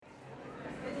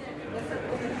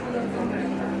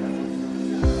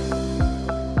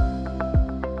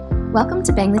Welcome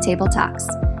to Bang the Table Talks,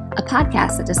 a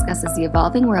podcast that discusses the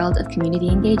evolving world of community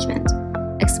engagement.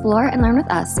 Explore and learn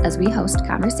with us as we host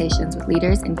conversations with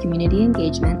leaders in community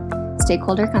engagement,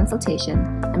 stakeholder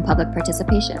consultation, and public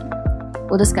participation.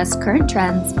 We'll discuss current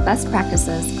trends, best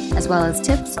practices, as well as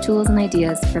tips, tools, and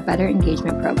ideas for better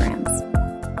engagement programs.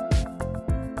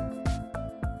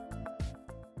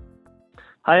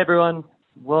 Hi, everyone.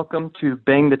 Welcome to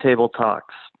Bang the Table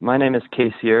Talks. My name is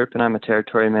Casey Earp, and I'm a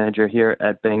territory manager here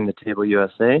at Bang the Table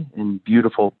USA in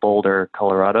beautiful Boulder,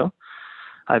 Colorado.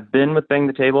 I've been with Bang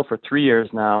the Table for 3 years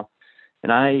now,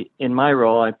 and in my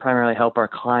role, I primarily help our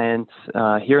clients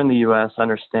here in the U.S.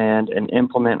 understand and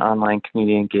implement online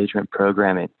community engagement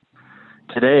programming.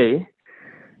 Today,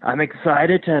 I'm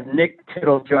excited to have Nick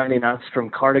Tittle joining us from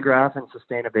Cartograph and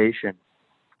Sustainavation.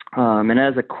 And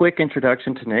as a quick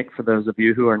introduction to Nick, for those of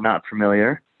you who are not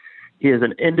familiar, he is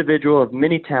an individual of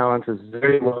many talents, is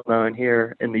very well known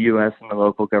here in the U.S. and the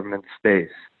local government space.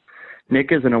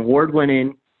 Nick is an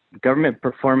award-winning government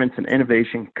performance and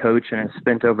innovation coach and has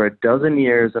spent over a dozen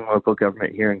years in local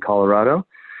government here in Colorado,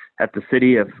 at the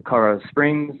city of Colorado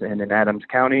Springs and in Adams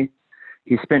County.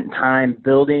 He spent time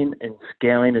building and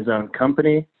scaling his own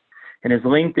company, and his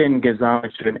LinkedIn gives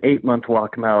homage to an 8-month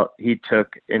walkabout he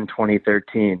took in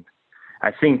 2013.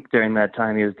 I think during that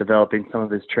time he was developing some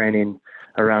of his training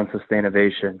around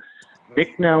Sustainavation.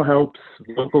 Nick now helps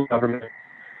local government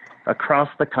across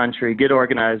the country get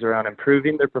organized around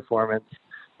improving their performance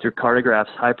through Cartograph's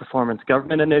High Performance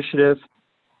Government Initiative.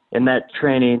 In that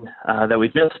training that we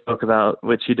just spoke about,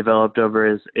 which he developed over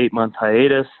his 8-month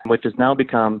hiatus, which has now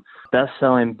become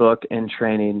best-selling book and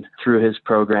training through his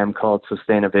program called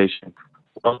Sustainavation.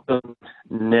 Welcome,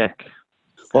 Nick.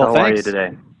 Well, How thanks. are you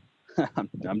today?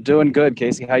 I'm doing good,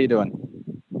 Casey. How you doing?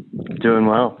 Doing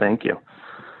well, thank you.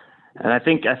 And I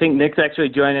think Nick's actually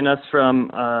joining us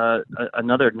from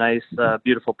another nice,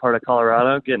 beautiful part of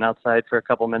Colorado, getting outside for a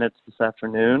couple minutes this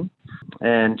afternoon.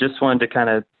 And just wanted to kind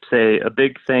of say a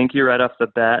big thank you right off the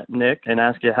bat, Nick, and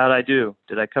ask you, how'd I do?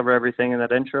 Did I cover everything in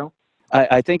that intro?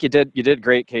 I think you did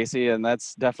great, Casey, and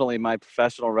that's definitely my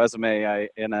professional resume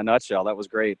in a nutshell. That was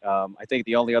great. I think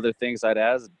the only other things I'd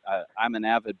add, I'm an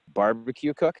avid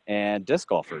barbecue cook and disc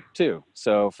golfer too.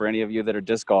 So for any of you that are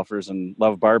disc golfers and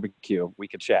love barbecue, we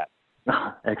could chat.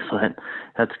 Excellent.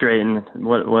 That's great. And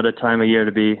what a time of year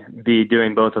to be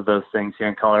doing both of those things here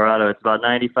in Colorado. It's about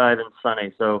 95 and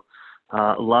sunny. So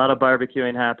a lot of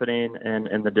barbecuing happening,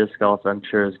 and the disc golf, I'm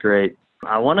sure, is great.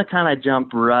 I want to kind of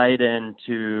jump right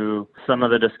into some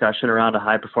of the discussion around a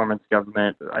high-performance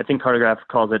government. I think Cartograph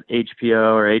calls it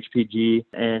HPO or HPG,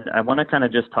 and I want to kind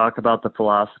of just talk about the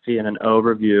philosophy and an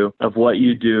overview of what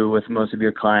you do with most of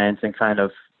your clients and kind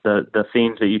of the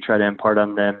themes that you try to impart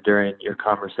on them during your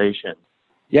conversation.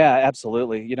 Yeah,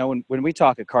 absolutely. You know, when we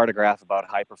talk at Cartograph about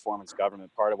high-performance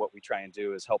government, part of what we try and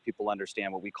do is help people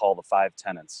understand what we call the 5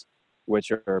 tenets,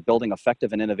 which are building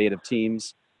effective and innovative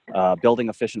teams, building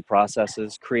efficient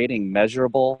processes, creating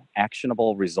measurable,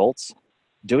 actionable results,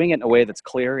 doing it in a way that's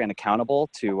clear and accountable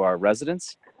to our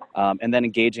residents, and then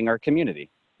engaging our community.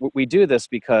 We do this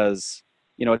because,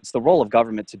 you know, it's the role of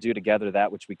government to do together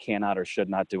that which we cannot or should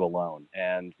not do alone.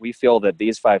 And we feel that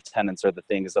these 5 tenets are the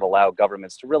things that allow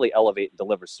governments to really elevate and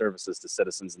deliver services to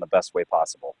citizens in the best way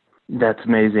possible. That's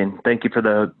amazing. Thank you for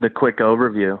the quick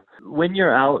overview. When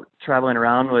you're out traveling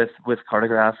around with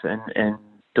Cartograph and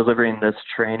delivering this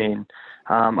training,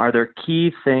 are there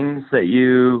key things that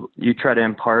you try to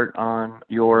impart on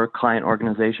your client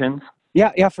organizations?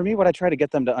 Yeah. For me, what I try to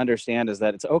get them to understand is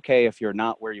that it's okay if you're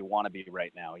not where you want to be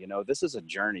right now. You know, this is a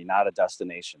journey, not a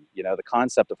destination. You know, the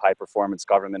concept of high performance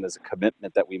government is a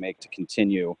commitment that we make to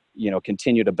continue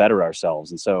to better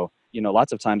ourselves. And so, you know,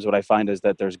 lots of times what I find is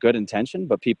that there's good intention,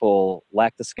 but people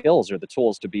lack the skills or the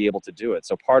tools to be able to do it.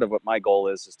 So part of what my goal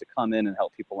is to come in and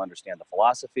help people understand the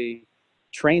philosophy,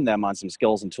 train them on some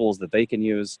skills and tools that they can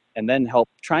use, and then help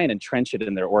try and entrench it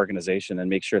in their organization and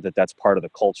make sure that that's part of the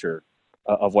culture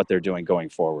of what they're doing going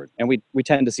forward. And we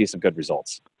tend to see some good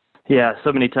results. Yeah,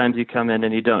 so many times you come in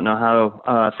and you don't know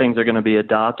how things are going to be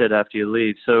adopted after you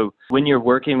leave. So when you're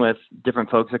working with different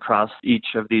folks across each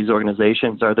of these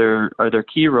organizations, are there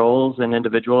key roles and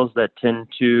individuals that tend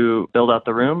to build out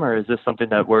the room, or is this something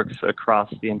that works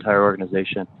across the entire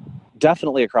organization?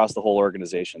 Definitely across the whole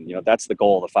organization. You know, that's the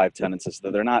goal of the 5 tenets, is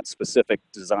that they're not specific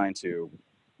designed to,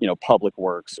 you know, public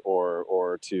works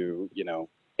or to, you know,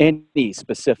 any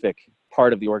specific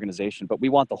part of the organization, but we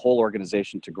want the whole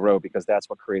organization to grow because that's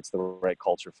what creates the right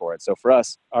culture for it. So for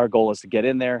us, our goal is to get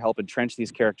in there, help entrench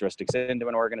these characteristics into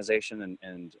an organization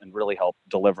and really help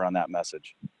deliver on that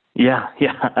message. Yeah,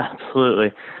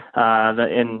 absolutely.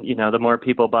 And you know, the more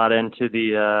people bought into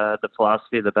the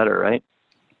philosophy, the better, right?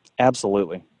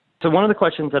 Absolutely. So one of the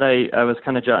questions that I was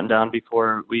kind of jotting down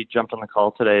before we jumped on the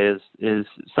call today is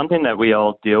something that we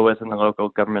all deal with in the local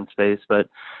government space, but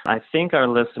I think our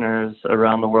listeners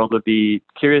around the world would be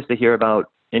curious to hear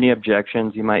about any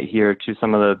objections you might hear to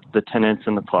some of the tenets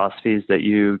and the philosophies that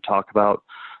you talk about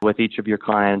with each of your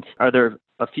clients. Are there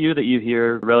a few that you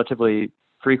hear relatively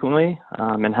frequently,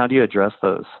 and how do you address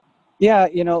those? Yeah,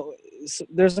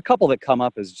 there's a couple that come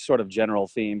up as sort of general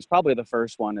themes. Probably the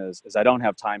first one is I don't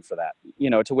have time for that.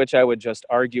 To which I would just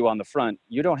argue on the front,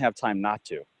 you don't have time not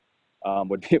to.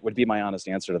 Would be my honest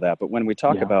answer to that. But when we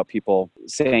talk about people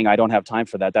saying I don't have time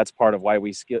for that, that's part of why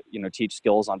we teach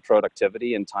skills on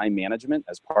productivity and time management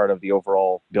as part of the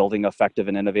overall building effective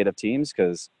and innovative teams.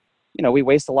 Because we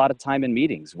waste a lot of time in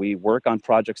meetings. We work on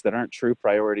projects that aren't true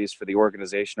priorities for the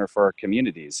organization or for our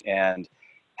communities, and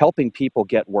helping people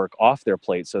get work off their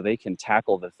plate so they can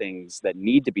tackle the things that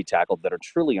need to be tackled that are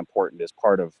truly important is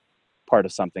part of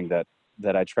something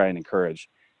that I try and encourage.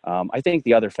 I think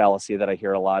the other fallacy that I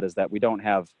hear a lot is that we don't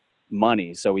have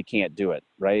money, so we can't do it,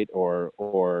 right? Or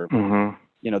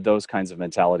those kinds of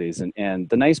mentalities. And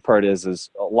the nice part is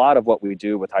a lot of what we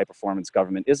do with high performance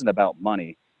government isn't about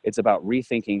money. It's about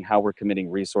rethinking how we're committing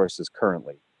resources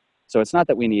currently. So it's not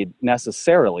that we need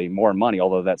necessarily more money,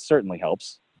 although that certainly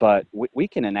helps. But we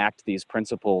can enact these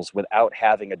principles without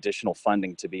having additional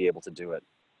funding to be able to do it.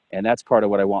 And that's part of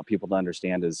what I want people to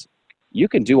understand is you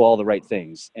can do all the right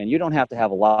things and you don't have to have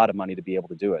a lot of money to be able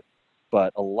to do it.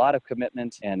 But a lot of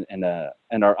commitment and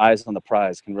our eyes on the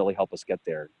prize can really help us get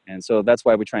there. And so that's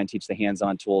why we try and teach the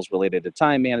hands-on tools related to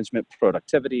time management,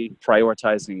 productivity,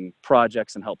 prioritizing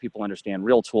projects, and help people understand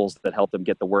real tools that help them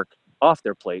get the work off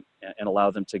their plate and allow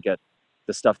them to get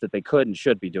the stuff that they could and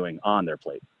should be doing on their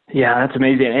plate. Yeah, that's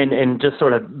amazing. And just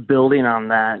sort of building on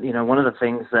that, one of the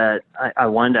things that I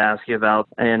wanted to ask you about,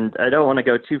 and I don't want to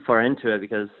go too far into it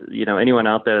because, anyone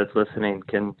out there that's listening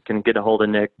can get a hold of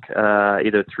Nick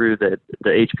either through the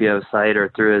HPO site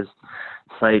or through his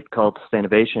site called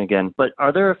Sustainabation again. But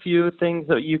are there a few things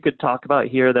that you could talk about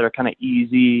here that are kind of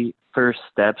easy first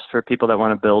steps for people that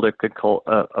want to build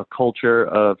a culture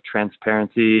of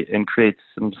transparency and create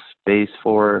some space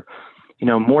for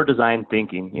more design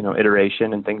thinking,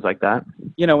 iteration and things like that?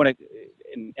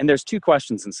 And there's two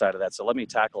questions inside of that. So let me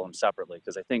tackle them separately,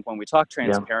 because I think when we talk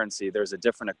transparency, there's a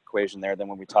different equation there than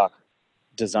when we talk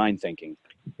design thinking.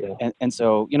 Yeah. And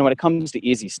so, when it comes to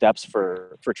easy steps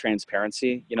for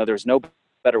transparency, there's no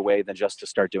better way than just to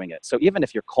start doing it. So even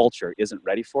if your culture isn't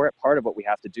ready for it, part of what we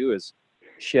have to do is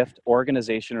shift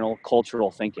organizational cultural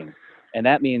thinking. And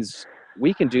that means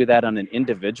we can do that on an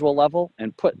individual level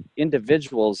and put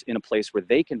individuals in a place where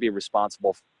they can be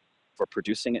responsible for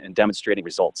producing and demonstrating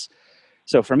results.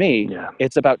 So for me,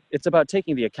 it's about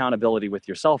taking the accountability with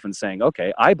yourself and saying,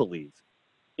 okay, I believe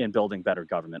in building better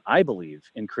government. I believe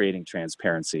in creating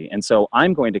transparency. And so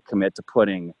I'm going to commit to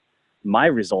putting my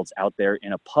results out there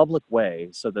in a public way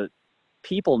so that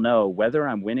people know whether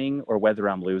I'm winning or whether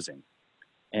I'm losing.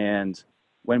 And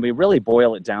when we really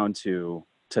boil it down to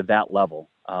that level,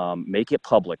 make it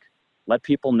public, let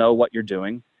people know what you're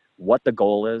doing, what the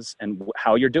goal is, and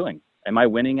how you're doing. Am I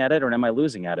winning at it or am I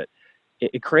losing at it?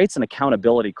 It creates an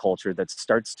accountability culture that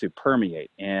starts to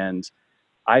permeate. And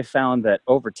I found that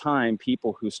over time,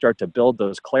 people who start to build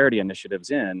those clarity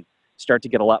initiatives start to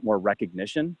get a lot more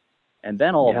recognition. And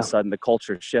then all of a sudden the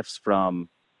culture shifts from,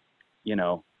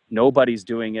 nobody's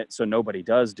doing it, so nobody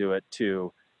does do it,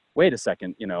 to wait a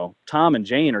second, Tom and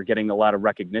Jane are getting a lot of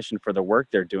recognition for the work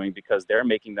they're doing because they're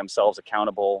making themselves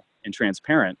accountable and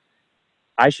transparent.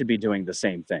 I should be doing the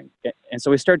same thing. And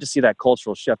so we start to see that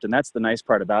cultural shift. And that's the nice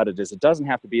part about it, is it doesn't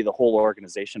have to be the whole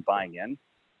organization buying in.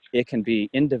 It can be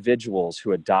individuals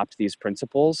who adopt these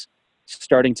principles,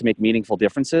 starting to make meaningful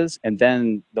differences. And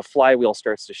then the flywheel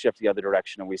starts to shift the other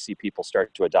direction and we see people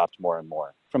start to adopt more and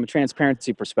more. From a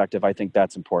transparency perspective, I think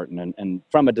that's important. And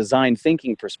from a design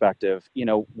thinking perspective,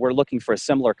 we're looking for a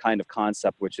similar kind of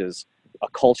concept, which is a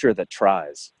culture that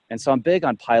tries. And so I'm big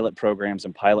on pilot programs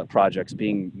and pilot projects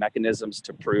being mechanisms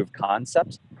to prove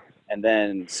concepts and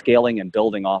then scaling and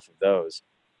building off of those.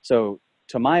 So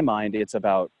to my mind, it's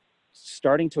about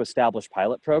starting to establish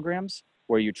pilot programs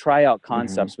where you try out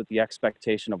concepts with the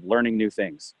expectation of learning new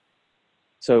things.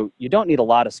 So you don't need a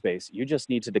lot of space. You just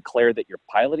need to declare that you're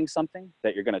piloting something,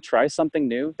 that you're going to try something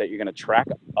new, that you're going to track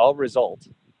a result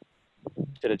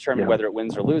to determine whether it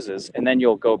wins or loses. And then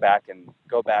you'll go back and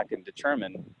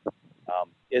determine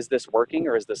is this working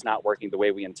or is this not working the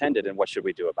way we intended, and what should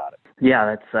we do about it?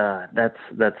 Yeah,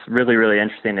 that's really, really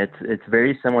interesting. It's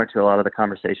very similar to a lot of the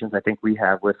conversations I think we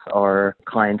have with our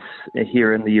clients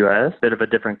here in the U.S. Bit of a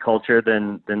different culture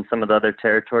than some of the other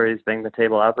territories Bang the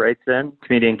Table operates in.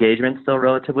 Community engagement is still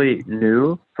relatively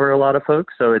new for a lot of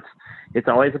folks, so it's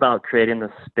always about creating the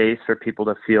space for people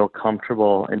to feel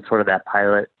comfortable in sort of that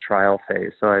pilot trial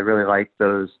phase. So I really like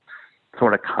those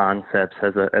sort of concepts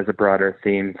as a broader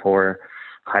theme for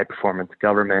high performance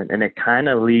government. And it kind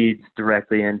of leads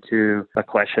directly into a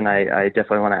question I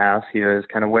definitely want to ask you is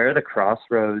kind of where are the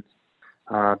crossroads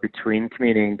between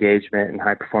community engagement and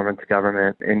high performance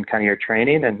government in kind of your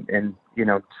training, and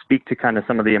speak to kind of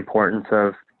some of the importance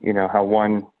of, how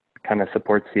one kind of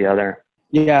supports the other.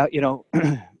 Yeah,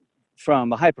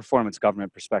 from a high performance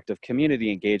government perspective,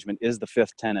 community engagement is the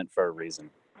fifth tenet for a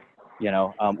reason.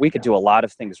 We could do a lot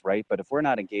of things right, but if we're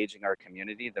not engaging our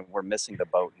community, then we're missing the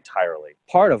boat entirely.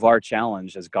 Part of our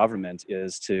challenge as government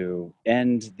is to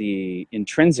end the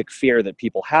intrinsic fear that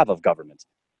people have of government.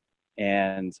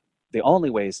 And the only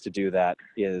ways to do that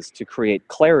is to create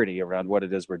clarity around what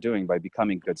it is we're doing by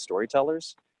becoming good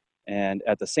storytellers. And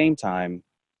at the same time,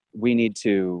 we need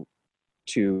to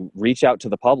reach out to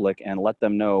the public and let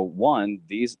them know, one,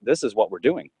 this is what we're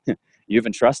doing. You've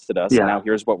entrusted us, and now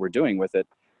here's what we're doing with it.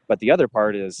 But the other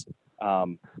part is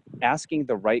asking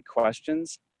the right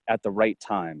questions at the right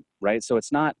time, right? So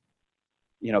it's not,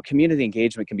 community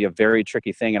engagement can be a very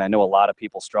tricky thing, and I know a lot of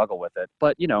people struggle with it.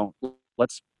 But,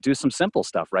 let's do some simple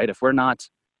stuff, right? If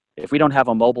we don't have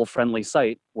a mobile-friendly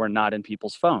site, we're not in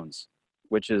people's phones,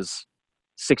 which is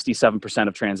 67%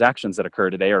 of transactions that occur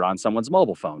today are on someone's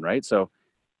mobile phone, right? So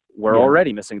we're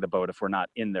already missing the boat if we're not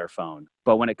in their phone.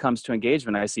 But when it comes to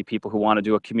engagement, I see people who want to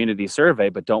do a community survey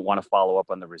but don't want to follow up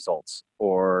on the results.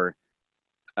 Or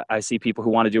I see people who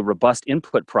want to do robust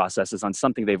input processes on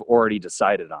something they've already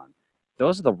decided on.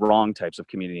 Those are the wrong types of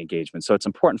community engagement. So it's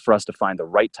important for us to find the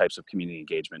right types of community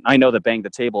engagement. I know that Bang the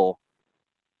Table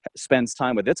spends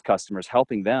time with its customers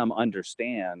helping them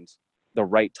understand the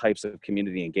right types of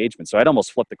community engagement. So I'd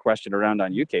almost flip the question around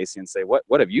on you, Casey, and say,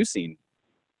 what have you seen,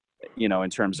 in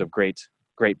terms of great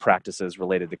practices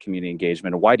related to community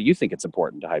engagement, and why do you think it's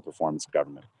important to high performance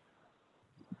government?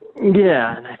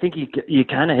 Yeah, and I think you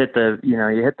kind of hit the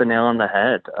nail on the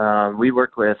head. We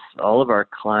work with all of our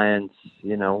clients,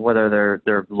 whether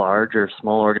they're large or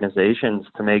small organizations,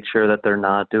 to make sure that they're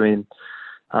not doing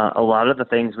a lot of the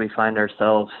things we find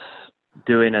ourselves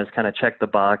doing as kind of check the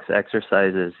box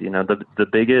exercises. The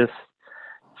biggest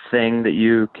thing that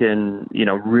you can,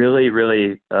 really,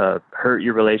 really hurt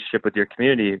your relationship with your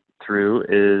community through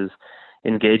is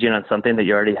engaging on something that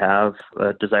you already have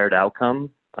a desired outcome,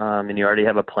 and you already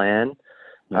have a plan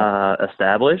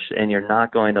established, and you're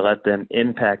not going to let them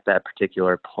impact that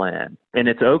particular plan. And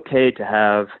it's okay to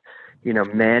have,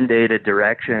 mandated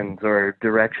directions or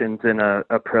directions in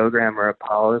a program or a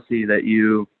policy that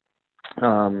you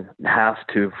have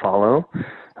to follow.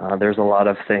 There's a lot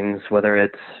of things, whether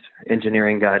it's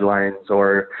engineering guidelines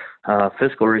or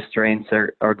fiscal restraints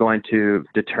are going to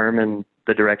determine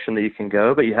the direction that you can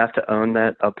go, but you have to own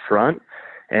that up front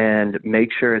and make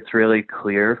sure it's really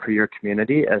clear for your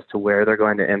community as to where they're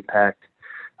going to impact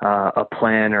a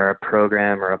plan or a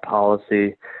program or a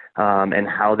policy, and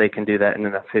how they can do that in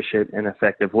an efficient and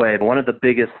effective way. But one of the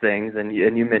biggest things, and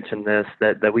you mentioned this,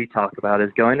 that we talk about is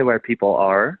going to where people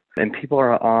are, and people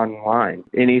are online.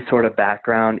 Any sort of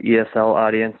background ESL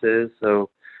audiences, so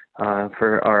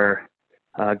for our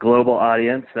global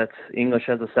audience, that's English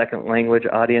as a second language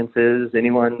audiences,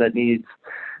 anyone that needs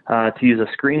to use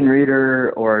a screen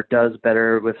reader or does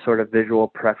better with sort of visual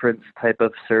preference type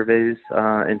of surveys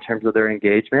in terms of their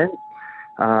engagement.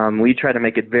 We try to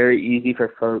make it very easy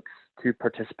for folks to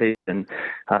participate and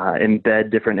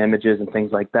embed different images and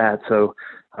things like that. So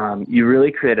you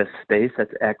really create a space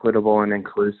that's equitable and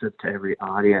inclusive to every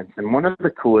audience. And one of the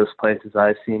coolest places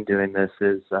I've seen doing this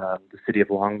is the city of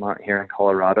Longmont here in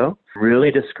Colorado,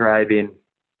 really describing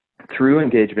through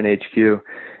Engagement HQ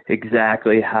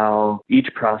exactly how each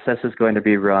process is going to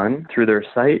be run through their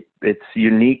site. It's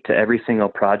unique to every single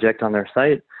project on their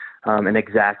site, and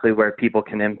exactly where people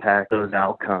can impact those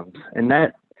outcomes. And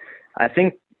that, I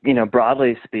think,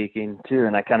 broadly speaking too,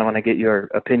 and I kind of want to get your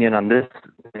opinion on this,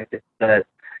 that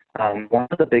one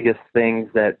of the biggest things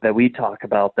that we talk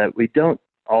about that we don't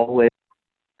always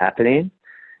happening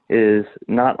is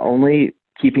not only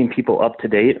keeping people up to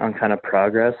date on kind of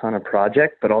progress on a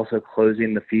project, but also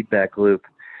closing the feedback loop.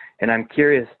 And I'm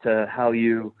curious to how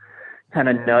you kind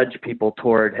of nudge people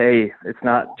toward, hey, it's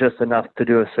not just enough to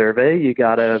do a survey. You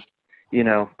got to,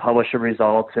 publish the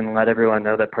results and let everyone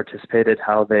know that participated,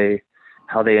 how they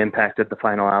impacted the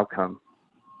final outcome.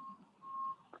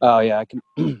 Oh yeah,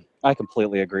 I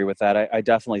completely agree with that. I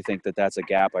definitely think that that's a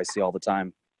gap I see all the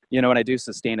time. When I do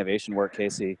sustainability work,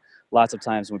 Casey, lots of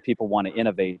times when people want to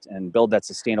innovate and build that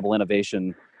sustainable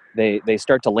innovation, they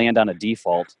start to land on a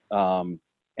default, and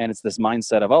it's this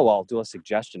mindset of, oh, well, I'll do a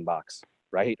suggestion box,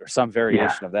 right, or some Yeah,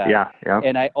 variation of that. yeah.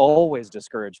 And I always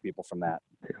discourage people from that,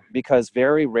 because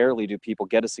very rarely do people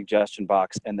get a suggestion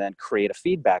box and then create a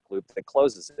feedback loop that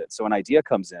closes it. So an idea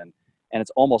comes in, and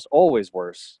it's almost always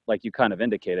worse, like you kind of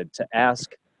indicated, to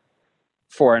ask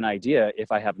for an idea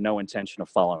if I have no intention of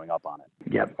following up on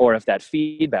it. Yep. Or if that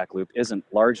feedback loop isn't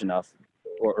large enough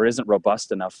or isn't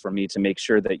robust enough for me to make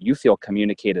sure that you feel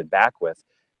communicated back with.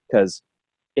 Because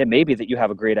it may be that you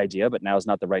have a great idea, but now is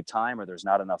not the right time, or there's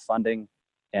not enough funding.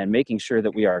 And making sure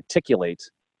that we articulate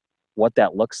what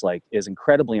that looks like is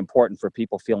incredibly important for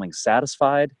people feeling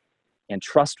satisfied and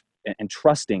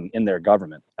trusting in their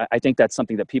government. I think that's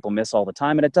something that people miss all the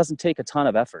time, and it doesn't take a ton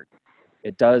of effort.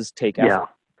 It does take effort.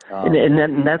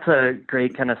 And that's a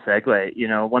great kind of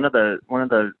segue. One of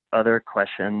the other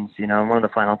questions, one of the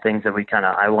final things that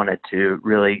I wanted to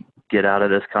really get out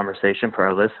of this conversation for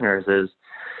our listeners is,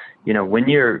 when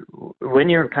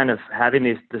you're kind of having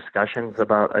these discussions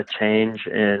about a change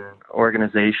in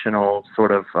organizational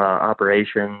sort of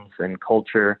operations and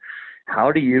culture,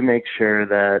 how do you make sure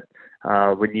that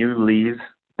when you leave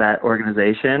that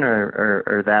organization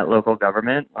or that local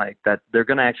government, like that they're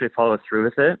going to actually follow through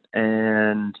with it,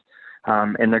 and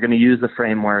they're going to use the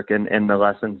framework and the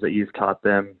lessons that you've taught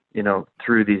them,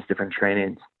 through these different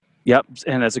trainings? Yep,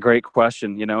 and that's a great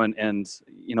question, and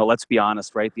let's be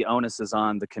honest, right? The onus is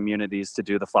on the communities to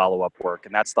do the follow-up work,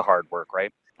 and that's the hard work,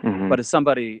 right? Mm-hmm. But as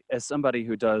somebody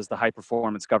who does the high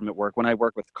performance government work, when I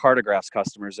work with Cartograph's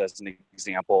customers, as an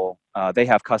example, they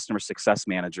have customer success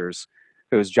managers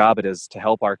whose job it is to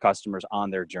help our customers on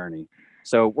their journey.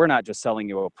 So we're not just selling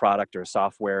you a product or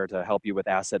software to help you with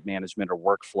asset management or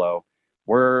workflow.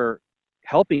 We're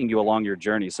helping you along your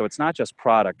journey. So it's not just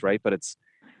product, right? But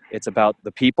it's about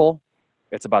the people,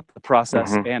 it's about the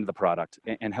process and the product,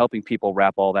 and helping people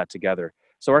wrap all that together.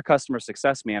 So our customer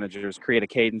success managers create a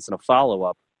cadence and a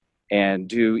follow-up and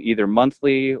do either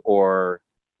monthly or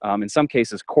in some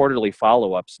cases quarterly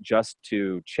follow-ups just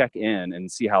to check in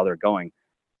and see how they're going.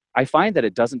 I find that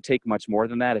it doesn't take much more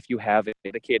than that if you have a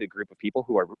dedicated group of people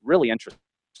who are really interested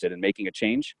in making a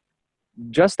change.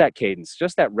 Just that cadence,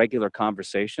 just that regular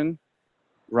conversation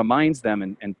reminds them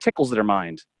and tickles their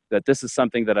mind that this is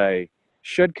something that I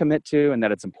should commit to and that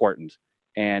it's important.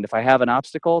 And if I have an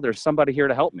obstacle, there's somebody here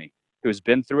to help me who's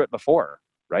been through it before,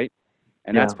 right?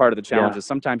 And that's part of the challenge is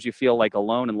sometimes you feel like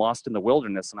alone and lost in the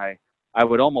wilderness. And I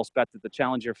would almost bet that the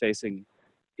challenge you're facing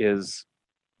is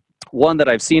one that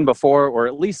I've seen before, or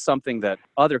at least something that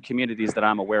other communities that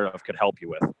I'm aware of could help you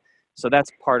with. So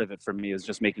that's part of it for me, is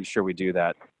just making sure we do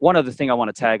that. One other thing I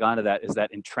want to tag onto that is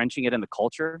that entrenching it in the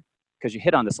culture, because you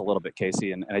hit on this a little bit,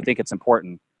 Casey, and I think it's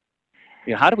important.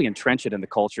 How do we entrench it in the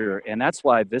culture? And that's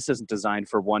why this isn't designed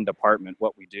for one department.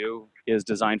 What we do is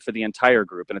designed for the entire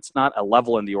group. And it's not a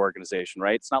level in the organization,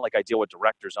 right? It's not like I deal with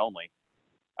directors only.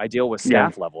 I deal with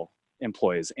staff level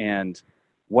employees. And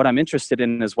what I'm interested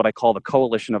in is what I call the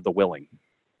coalition of the willing.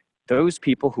 Those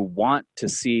people who want to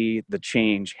see the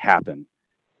change happen.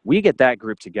 We get that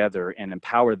group together and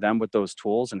empower them with those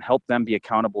tools and help them be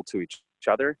accountable to each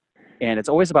other. And it's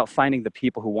always about finding the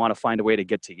people who want to find a way to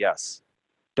get to yes.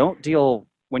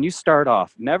 When you start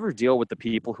off, never deal with the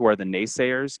people who are the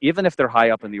naysayers, even if they're high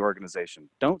up in the organization.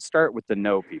 Don't start with the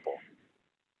no people.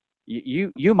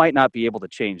 You might not be able to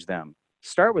change them.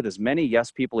 Start with as many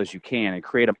yes people as you can and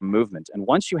create a movement. And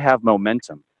once you have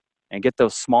momentum and get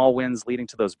those small wins leading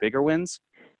to those bigger wins,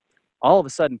 all of a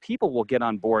sudden people will get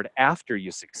on board after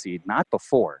you succeed, not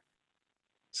before.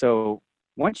 So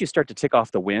once you start to tick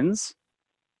off the wins,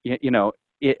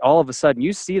 all of a sudden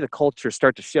you see the culture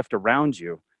start to shift around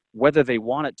you, whether they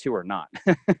want it to or not.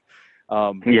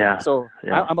 I'm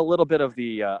a little bit of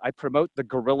I promote the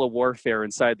guerrilla warfare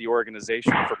inside the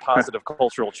organization for positive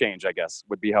cultural change, I guess,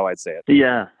 would be how I'd say it.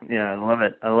 Yeah, I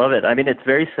love it. I mean, it's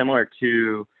very similar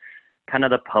to kind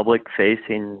of the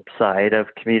public-facing side of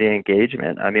community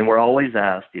engagement. I mean, we're always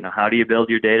asked, how do you build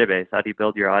your database? How do you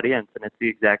build your audience? And it's the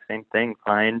exact same thing.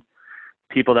 Find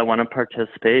people that want to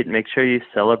participate. Make sure you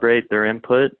celebrate their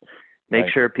input. Make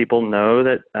sure people know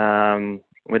that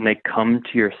when they come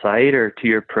to your site or to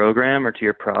your program or to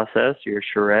your process, your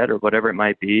charrette or whatever it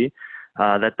might be,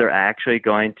 that they're actually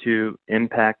going to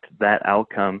impact that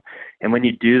outcome. And when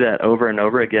you do that over and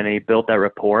over again and you build that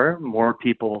rapport, more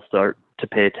people will start to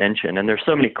pay attention. And there's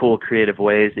so many cool creative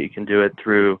ways that you can do it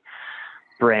through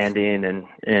branding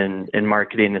and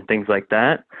marketing and things like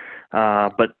that.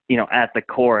 But, at the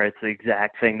core, it's the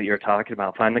exact thing that you're talking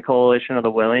about. Find the coalition of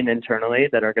the willing internally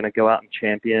that are going to go out and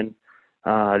champion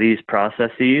these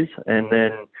processes, and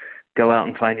then go out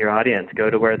and find your audience. Go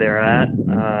to where they're at,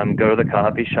 go to the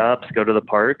coffee shops, go to the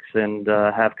parks, and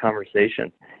have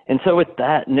conversations. And so with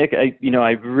that, Nick, I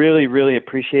really, really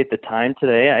appreciate the time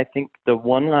today. I think the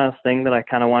one last thing that I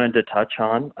kind of wanted to touch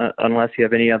on, unless you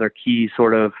have any other key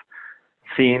sort of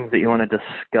themes that you want to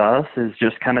discuss, is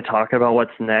just kind of talk about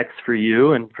what's next for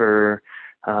you and for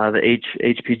the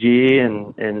HPG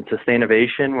and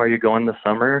Sustainavation, where you're going this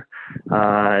summer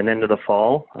and into the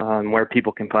fall, where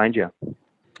people can find you.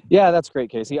 Yeah, that's great,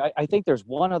 Casey. I think there's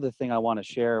one other thing I want to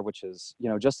share, which is,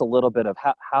 just a little bit of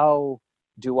how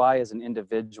do I as an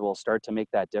individual start to make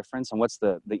that difference, and what's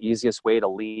the easiest way to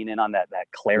lean in on that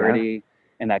clarity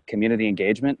and that community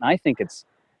engagement. And I think it's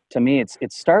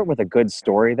start with a good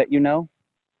story that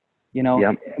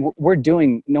we're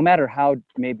doing, no matter how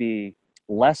maybe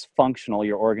less functional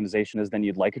your organization is than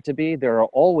you'd like it to be, there are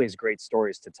always great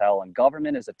stories to tell, and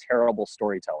government is a terrible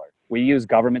storyteller. We use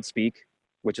government speak,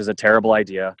 which is a terrible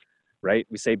idea, right?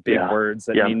 We say big words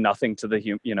that mean nothing to the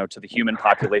human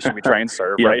population we try and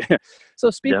serve, right? So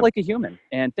speak like a human,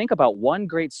 and think about one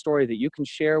great story that you can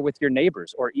share with your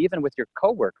neighbors or even with your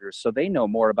coworkers, so they know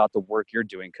more about the work you're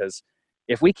doing. Because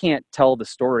if we can't tell the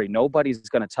story, nobody's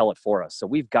going to tell it for us. So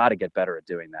we've got to get better at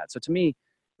doing that. So to me,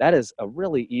 that is a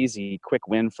really easy, quick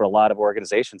win for a lot of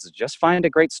organizations, is just find a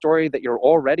great story that you're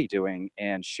already doing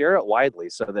and share it widely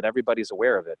so that everybody's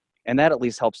aware of it. And that at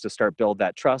least helps to start build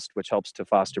that trust, which helps to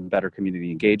foster better community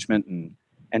engagement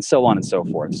and so on and so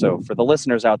forth. So for the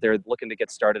listeners out there looking to get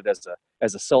started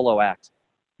as a solo act,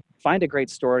 find a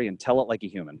great story and tell it like a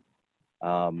human.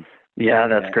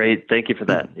 That's great. Thank you for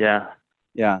that.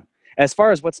 Yeah. As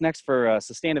far as what's next for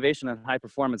Sustainavation and high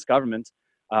performance government,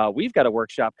 we've got a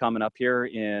workshop coming up here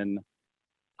in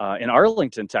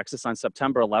Arlington, Texas on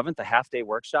September 11th, a half-day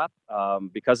workshop.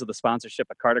 Because of the sponsorship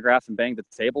of Cartograph and Bang the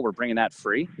Table, we're bringing that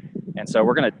free. And so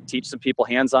we're going to teach some people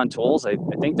hands-on tools. I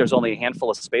think there's only a handful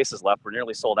of spaces left. We're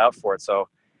nearly sold out for it, so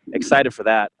excited for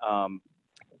that.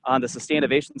 On the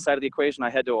Sustainavation side of the equation, I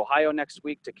head to Ohio next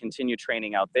week to continue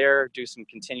training out there, do some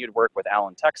continued work with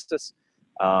Allen, Texas.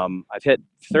 I've hit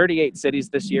 38 cities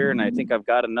this year, and I think I've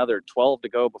got another 12 to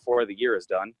go before the year is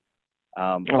done.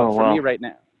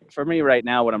 For me right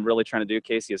now, what I'm really trying to do,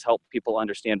 Casey, is help people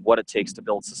understand what it takes to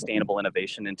build sustainable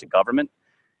innovation into government.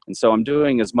 And so I'm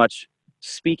doing as much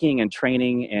speaking and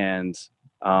training and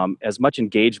as much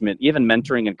engagement, even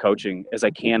mentoring and coaching as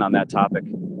I can on that topic,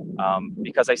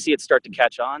 because I see it start to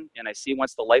catch on, and I see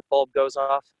once the light bulb goes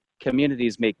off,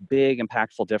 communities make big,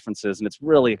 impactful differences, and it's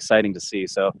really exciting to see.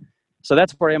 So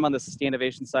that's where I am on the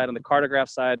Sustainavation side. On the Cartograph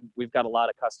side, we've got a lot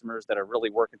of customers that are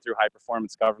really working through high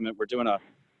performance government. We're doing a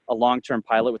long-term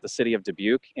pilot with the city of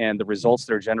Dubuque, and the results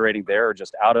they're generating there are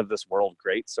just out of this world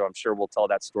great. So I'm sure we'll tell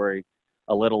that story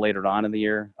a little later on in the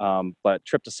year. But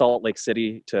trip to Salt Lake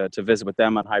City to visit with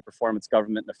them on high performance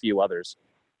government and a few others.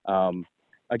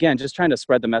 Again, just trying to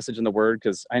spread the message and the word,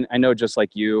 because I know just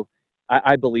like you,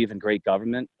 I believe in great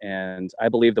government, and I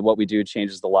believe that what we do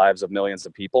changes the lives of millions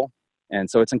of people. And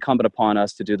so it's incumbent upon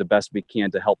us to do the best we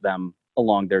can to help them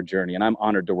along their journey. And I'm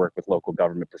honored to work with local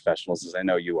government professionals, as I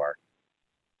know you are.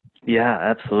 Yeah,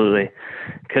 absolutely.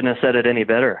 Couldn't have said it any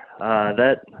better.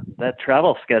 That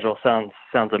travel schedule sounds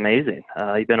amazing.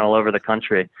 You've been all over the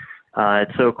country.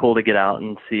 It's so cool to get out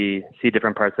and see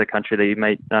different parts of the country that you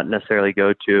might not necessarily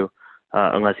go to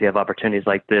unless you have opportunities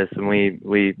like this. And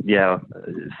we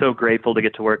so grateful to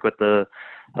get to work with the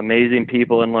amazing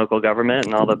people in local government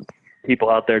and all the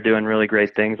people out there doing really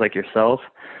great things like yourself.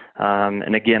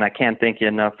 And again, I can't thank you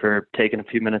enough for taking a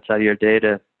few minutes out of your day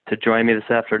to join me this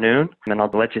afternoon. And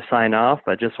I'll let you sign off.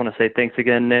 But I just want to say thanks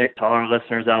again, Nick, to all our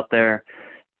listeners out there.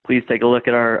 Please take a look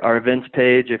at our events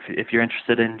page if you're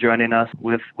interested in joining us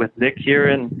with Nick here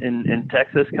in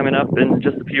Texas coming up in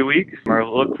just a few weeks, or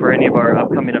look for any of our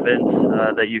upcoming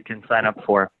events that you can sign up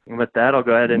for. And with that, I'll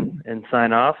go ahead and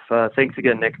sign off. Thanks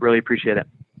again, Nick. Really appreciate it.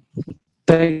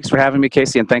 Thanks for having me,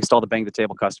 Casey, and thanks to all the Bang the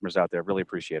Table customers out there. Really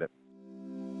appreciate it.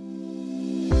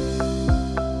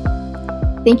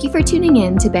 Thank you for tuning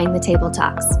in to Bang the Table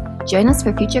Talks. Join us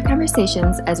for future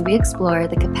conversations as we explore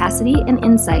the capacity and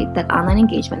insight that online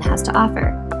engagement has to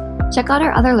offer. Check out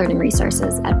our other learning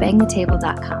resources at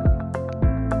bangthetable.com.